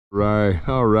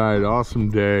All right, awesome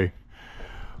day.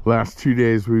 Last 2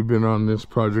 days we've been on this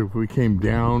project. We came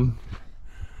down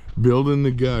building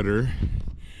the gutter,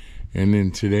 and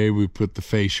then today we put the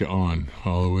fascia on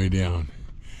all the way down.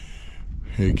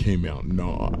 It came out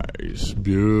nice,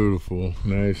 beautiful,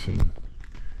 nice, and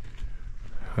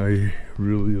I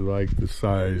really like the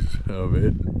size of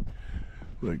it.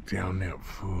 Look down that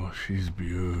fool, she's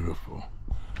beautiful.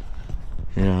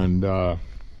 And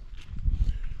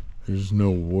there's no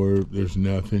warp, there's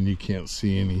nothing, you can't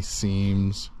see any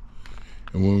seams.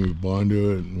 And when we bond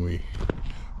to it and we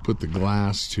put the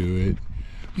glass to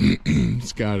it,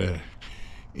 it's got a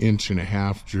 1.5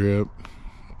 inch drip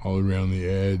all around the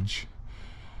edge,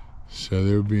 so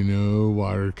there'll be no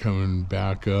water coming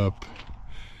back up.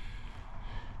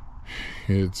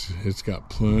 It's got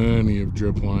plenty of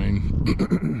drip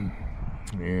line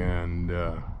and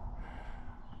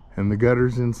the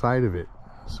gutter's inside of it,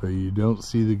 so you don't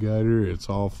see the gutter. It's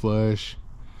all flush.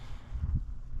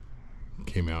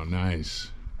 Came out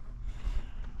nice.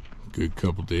 Good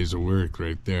couple days of work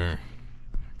right there.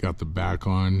 Got the back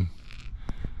on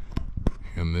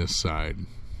and this side.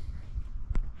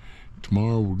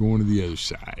 Tomorrow we're going to the other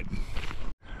side.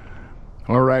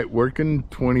 All right, working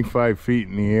 25 feet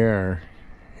in the air,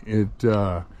 it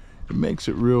makes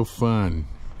it real fun.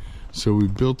 So we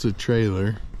built a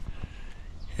trailer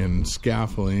and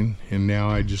scaffolding, and now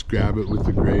I just grab it with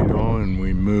the gradle and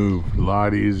we move. A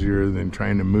lot easier than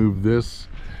trying to move this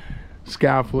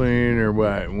scaffolding or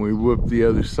what. And we whooped the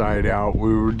other side out.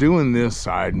 We were doing this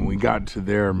side and we got to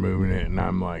there moving it, and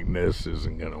I'm like, this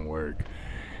isn't gonna work.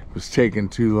 It was taking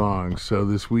too long. So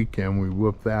this weekend we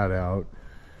whooped that out,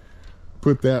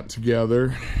 put that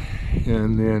together,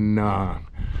 and then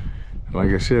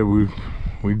like I said,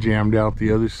 we jammed out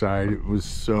the other side. It was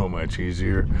so much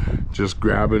easier just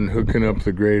grabbing, hooking up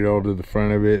the gradle to the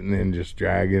front of it and then just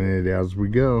dragging it as we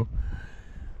go.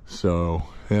 So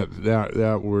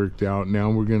that worked out.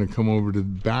 Now we're going to come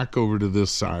back over to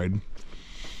this side,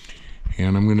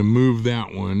 and I'm going to move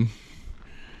that one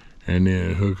and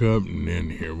then hook up, and then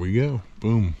here we go.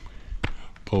 Boom,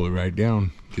 pull it right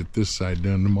down, get this side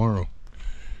done tomorrow.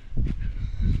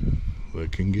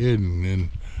 Looking good. And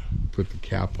then put the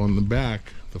cap on the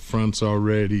back. The front's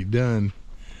already done.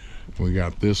 We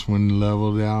got this one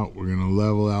leveled out. We're gonna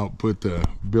level out,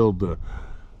 build the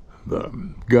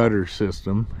gutter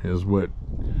system is what,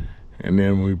 and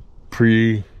then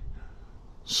we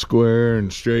square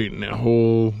and straighten that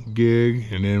whole gig,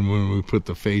 and then when we put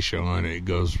the fascia on it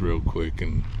goes real quick.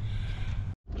 And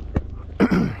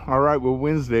all right, well,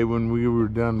 Wednesday when we were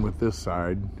done with this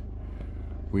side,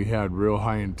 we had real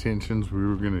high intentions. We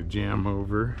were gonna jam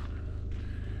over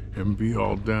and be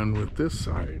all done with this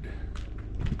side.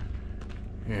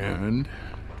 And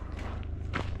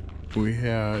we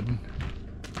had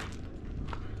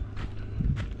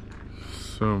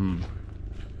some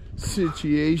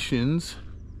situations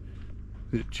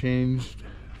that changed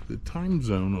the time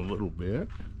zone a little bit.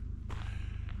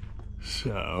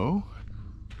 So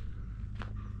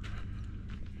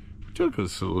it took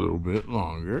us a little bit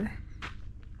longer.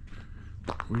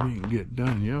 We didn't get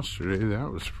done yesterday, that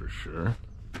was for sure.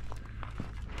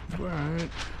 But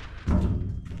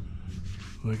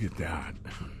look at that.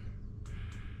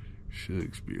 She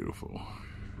looks beautiful.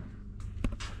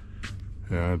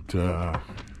 That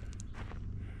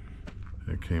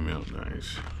came out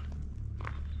nice.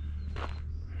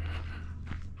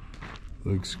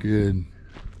 Looks good.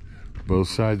 Both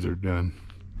sides are done.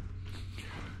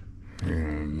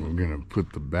 And we're gonna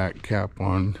put the back cap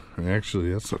on.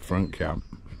 Actually, that's the front cap.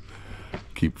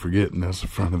 Keep forgetting that's the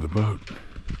front of the boat.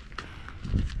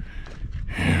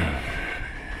 Yeah.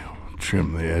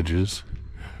 Trim the edges.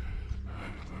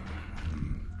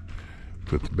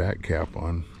 Put the back cap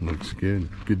on. Looks good.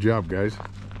 Good job, guys.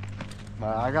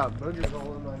 I got boogers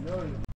all in my nose.